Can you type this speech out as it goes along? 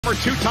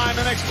former two-time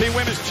NXT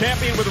Women's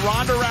Champion with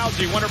Ronda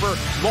Rousey, one of her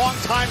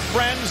longtime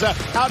friends,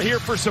 out here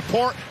for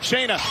support.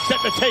 Shayna set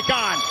to take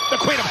on the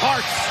Queen of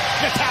Hearts,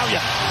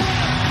 Natalya.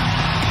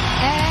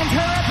 And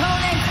her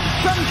opponent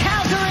from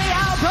Calgary,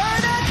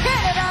 Alberta,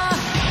 Canada,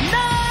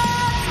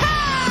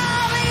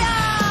 Natalya!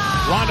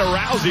 Ronda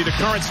Rousey, the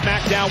current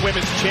SmackDown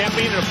Women's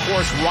Champion, and of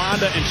course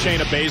Ronda and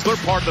Shayna Baszler,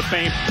 part of the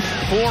famed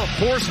 4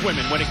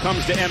 horsewomen when it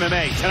comes to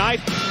MMA.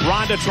 Tonight,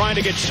 Ronda trying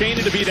to get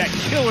Shayna to be that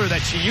killer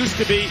that she used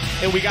to be,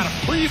 and we got a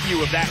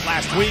preview of that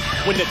last week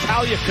when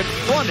Natalya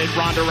confronted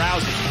Ronda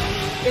Rousey.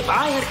 If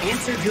I had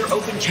answered your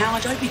open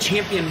challenge, I'd be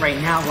champion right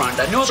now,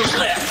 Ronda. No other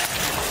way.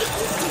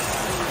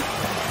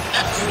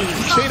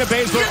 Shayna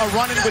Baszler are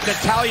running with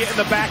Natalya in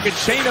the back, and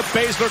Shayna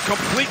Baszler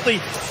completely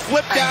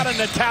flipped out on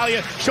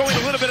Natalya, showing a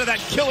little bit of that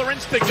killer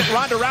instinct that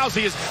Ronda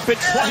Rousey has been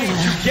trying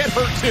to get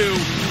her to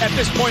at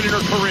this point in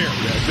her career.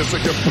 Yeah, just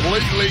a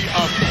completely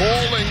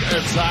appalling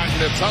attack.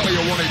 Natalya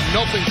wanted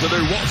nothing to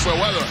do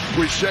whatsoever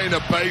with Shayna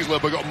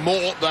Baszler, but got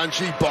more than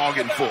she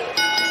bargained for.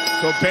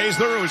 So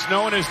Baszler, who is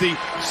known as the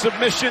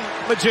submission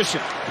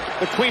magician,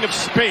 the Queen of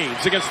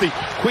Spades against the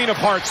Queen of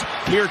Hearts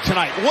here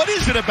tonight. What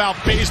is it about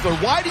Baszler?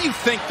 Why do you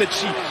think that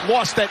she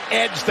lost that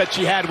edge that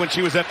she had when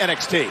she was at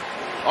NXT?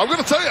 I'm going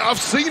to tell you, I've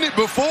seen it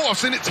before. I've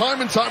seen it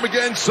time and time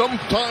again.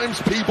 Sometimes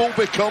people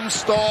become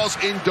stars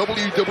in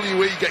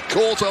WWE, get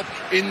caught up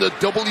in the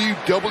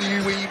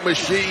WWE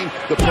machine,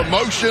 the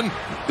promotion,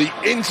 the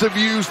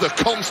interviews, the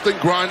constant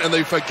grind, and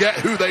they forget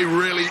who they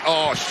really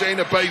are.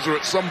 Shayna Baszler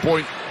at some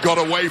point got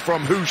away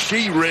from who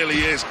she really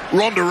is.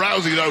 Ronda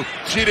Rousey, though,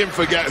 she didn't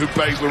forget who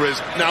Baszler is.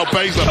 Now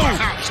Baszler,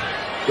 perhaps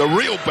the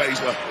real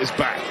Baszler, is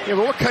back. Yeah,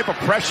 but what type of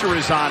pressure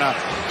is on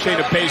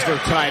Shayna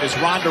Baszler tonight as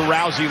Ronda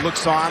Rousey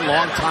looks on,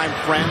 longtime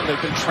friend?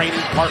 They've been training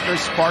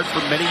partners, sparred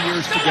for many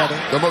years together.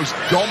 The most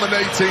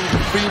dominating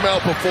female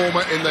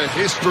performer in the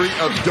history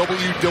of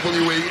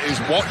WWE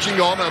is watching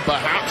on and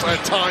perhaps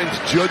at times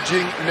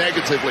judging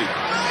negatively.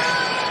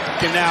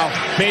 And now,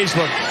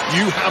 Baszler,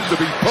 you have to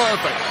be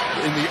perfect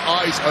in the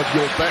eyes of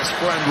your best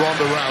friend,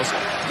 Ronda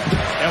Rousey.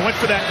 And went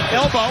for that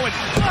elbow, and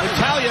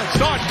Natalya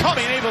saw it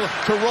coming, able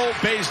to roll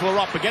Baszler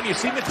up. Again, you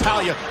see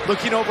Natalya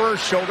looking over her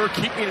shoulder,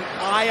 keeping an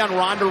eye on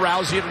Ronda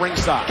Rousey at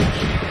ringside.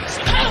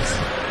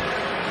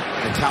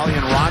 Natalya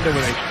and Ronda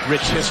with a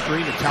rich history.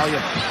 Natalya,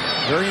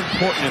 very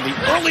important in the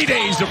early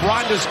days of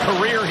Ronda's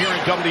career here in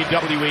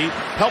WWE,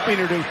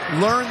 helping her to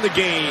learn the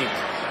game.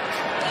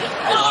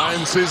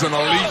 Alliances and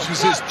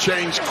allegiances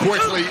change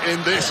quickly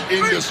in this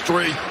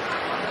industry.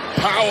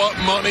 Power,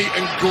 money,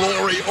 and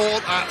glory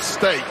all at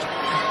stake.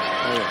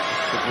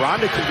 If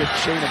Ronda can get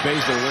Shayna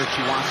Baszler where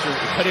she wants her,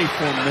 what a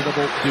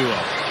formidable duo.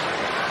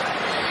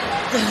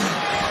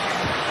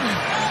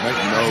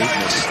 Make no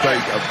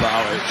mistake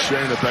about it.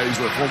 Shayna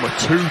Baszler, former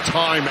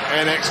two-time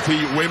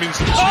NXT Women's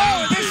Champion.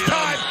 Oh, this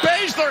time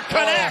Baszler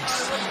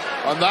connects.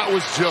 And that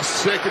was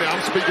just sickening.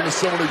 I'm speaking to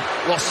someone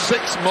who lost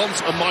 6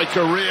 months of my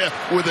career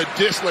with a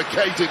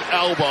dislocated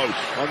elbow.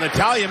 Well,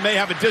 Natalya may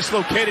have a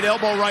dislocated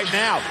elbow right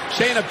now.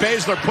 Shayna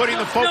Baszler putting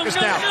the focus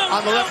now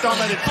on the left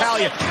arm of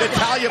Natalya.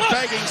 Natalya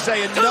begging,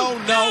 saying no,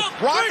 no.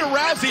 Ronda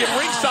Rousey at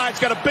ringside's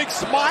got a big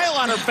smile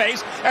on her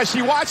face as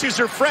she watches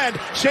her friend,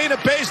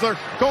 Shayna Baszler,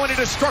 go into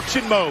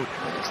destruction mode.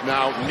 It's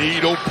now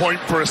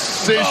needle-point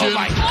precision. Oh,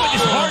 my God,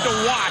 it's hard to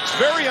watch.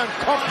 Very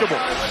uncomfortable.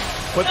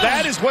 But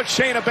that is what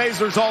Shayna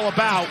Baszler's all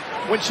about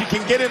when she can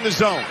get in the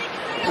zone.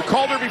 We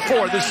called her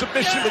before, the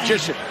submission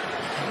magician.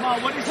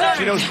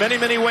 She knows many,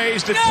 many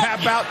ways to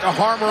tap out to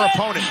harm her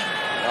opponent.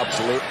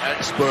 Absolute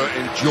expert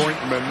in joint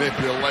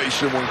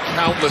manipulation, won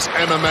countless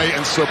MMA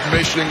and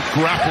submission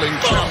grappling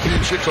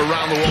championships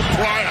around the world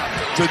prior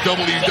to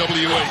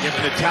WWE.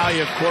 Giving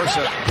Natalya, of course,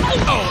 a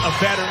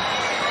veteran.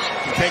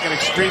 She's taking an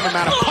extreme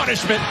amount of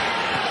punishment.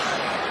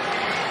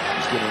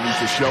 Going to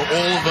need to show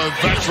all of the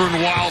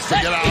veteran wiles to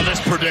get out of this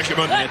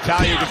predicament.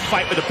 Natalya can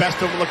fight with the best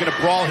of them, looking to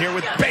brawl here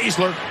with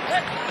Baszler.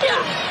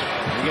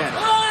 Again,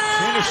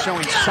 Shayna's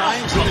showing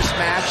signs of this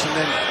match and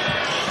then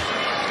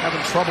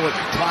having trouble at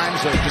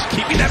times of just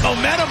keeping that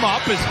momentum up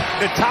as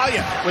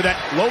Natalya with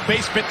that low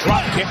basement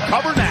drop kick.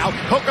 Cover now,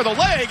 hook of the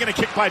leg, and a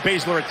kick by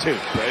Baszler at 2.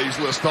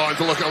 Baszler starting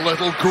to look a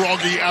little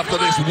groggy after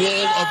this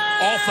wall of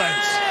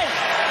offense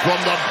from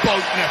the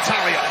boat,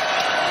 Natalya.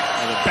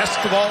 The best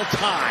of all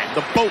time,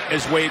 the boat,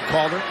 as Wade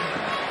called her.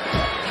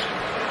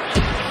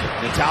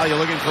 Natalya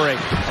looking for a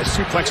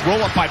suplex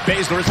roll-up by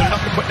Baszler. Isn't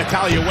enough to put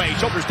Natalya away.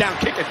 Shoulders down,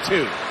 kick at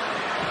 2.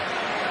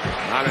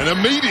 And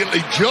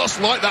immediately, just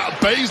like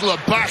that, Baszler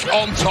back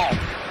on top.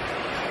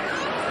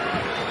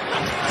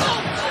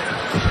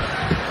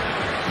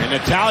 And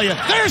Natalya,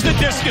 there's the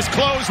discus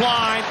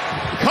clothesline.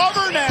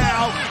 Cover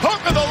now,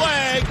 hook of the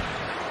leg.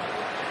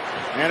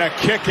 And a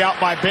kick out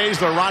by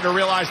Baszler. Ronda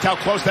realized how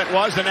close that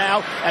was, and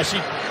now, as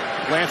she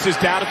glances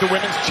down at the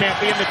women's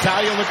champion,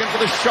 Natalya looking for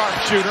the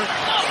sharpshooter.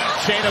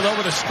 Shayna, though,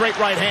 with a straight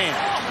right hand.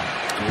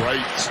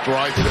 Great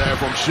strike there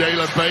from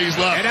Shayna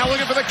Baszler. And now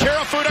looking for the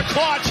Karafuda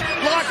clutch.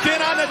 Locked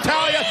in on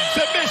Natalya.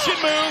 Submission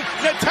move.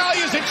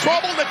 Natalya's in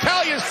trouble.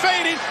 Natalya's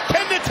fading.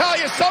 Can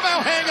Natalya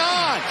somehow hang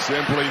on?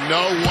 Simply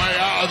no way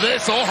out of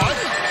this. Oh,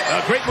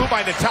 a great move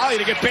by Natalya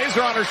to get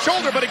Baszler on her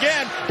shoulder. But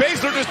again,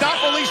 Baszler does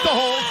not release the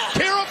hold.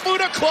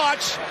 Karafuda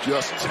clutch.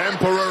 Just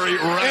temporary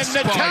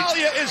respite. And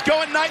Natalya is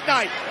going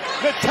night-night.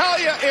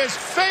 Natalya is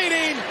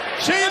fading.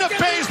 Shayna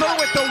Baszler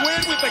with the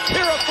win with the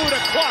Karafuda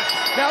clutch.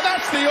 Now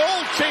that's the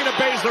old Shayna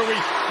Baszler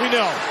we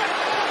know.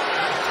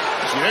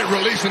 She ain't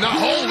releasing that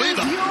hold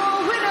either.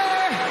 Your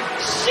winner,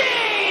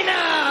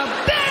 Shayna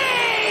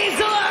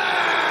Baszler!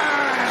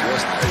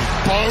 Just a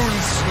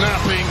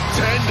bone-snapping,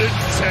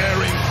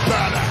 tendon-tearing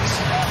badass.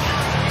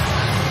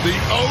 The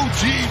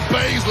OG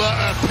Baszler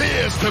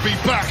appears to be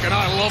back, and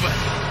I love it.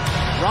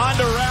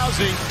 Ronda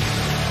Rousey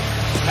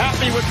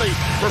happy with the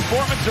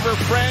performance of her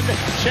friend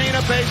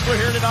Shayna Baszler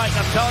here tonight.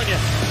 And I'm telling you,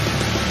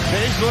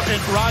 Baszler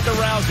and Ronda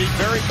Rousey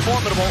very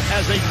formidable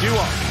as a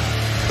duo.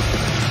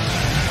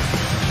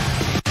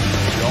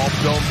 Job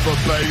done for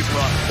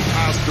Baszler.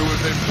 Has to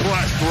have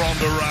impressed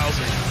Ronda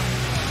Rousey.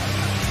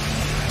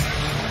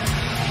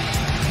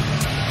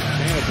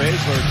 Shayna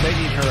Baszler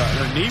taking her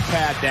knee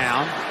pad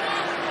down.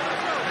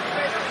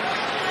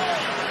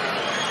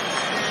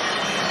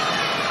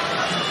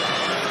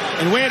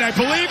 And wait, I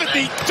believe at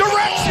the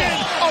direction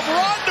of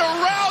Ronda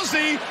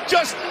Rousey,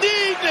 just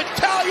kneed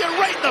Natalya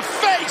right in the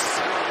face.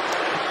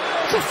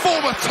 It's a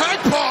former tag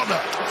partner,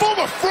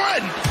 former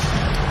friend.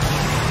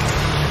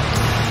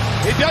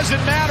 It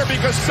doesn't matter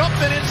because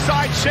something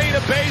inside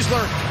Shayna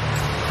Baszler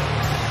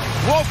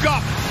woke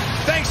up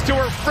thanks to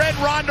her friend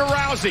Ronda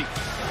Rousey.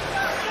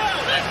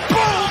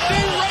 Boom!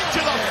 Knee right to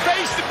the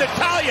face of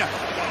Natalya.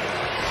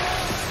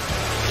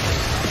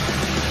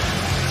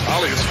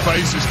 Natalya's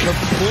face is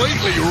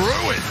completely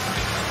ruined.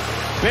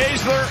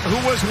 Baszler,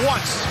 who was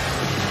once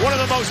one of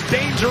the most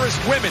dangerous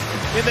women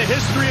in the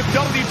history of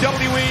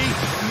WWE,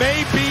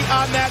 may be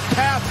on that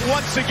path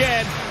once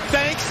again,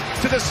 thanks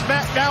to the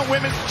SmackDown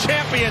Women's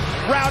Champion,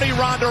 Rowdy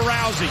Ronda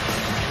Rousey.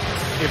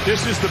 If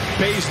this is the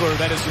Baszler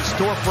that is in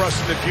store for us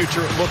in the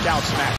future, look out, Smack.